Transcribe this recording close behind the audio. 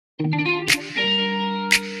I'm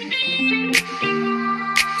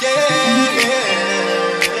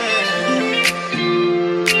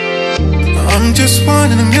just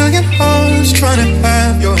one in a million hearts trying to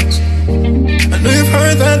have yours. I know you've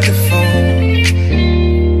heard that before,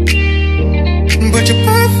 but you're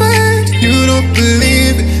perfect, you don't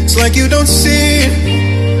believe it. It's like you don't see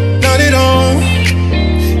it, not at all.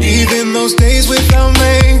 Even those days without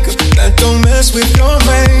makeup that don't mess with your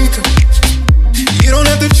makeup. You don't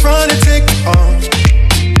have to try to take it off.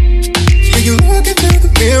 Yeah, you look into the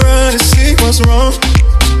mirror to see what's wrong.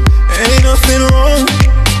 Ain't nothing wrong,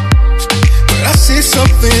 but I see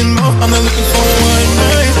something more. I'm not looking for one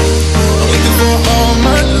night, I'm looking for all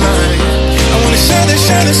my life. I wanna share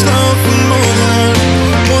this love for more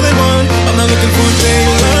than one. I'm not looking for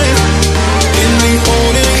daylight in me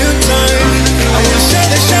holding you tight. I wanna share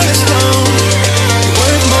this love. You're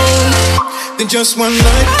worth more than just one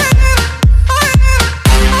night,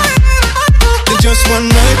 than just one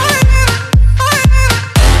night.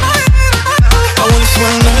 I want this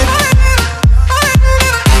one night.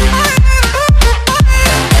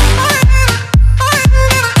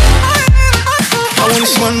 I want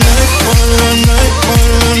this one night, one night,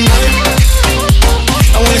 one night.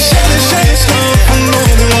 I wanna share this love for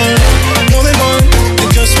more than one, than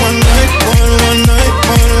just one night, one night,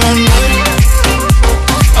 one night.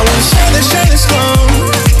 I wanna share this love.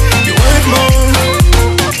 You're worth more.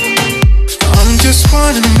 I'm just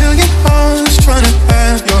one in a million hearts trying to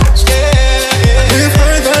have yours. We've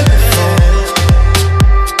heard that before,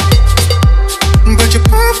 but you're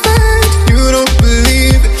perfect, you don't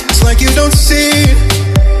believe it. It's like you don't see it,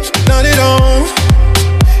 not at all.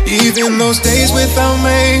 Even those days without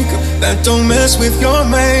makeup that don't mess with your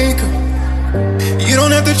makeup. You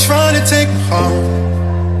don't have to try to take it off.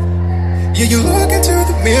 Yeah, you look into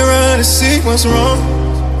the mirror to see what's wrong.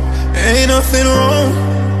 Ain't nothing wrong,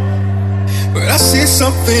 but I see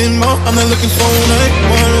something more. I'm not looking for one night,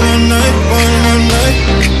 one night, one night.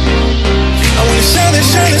 I wanna share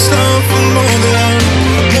this love for more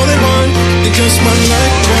than one, than just one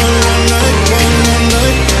night, one night, one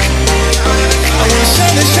night. I wanna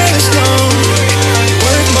share this love.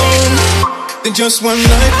 Worth more than just one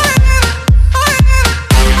night,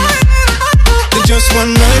 than just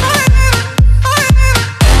one night.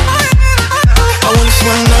 I want this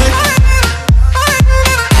one night.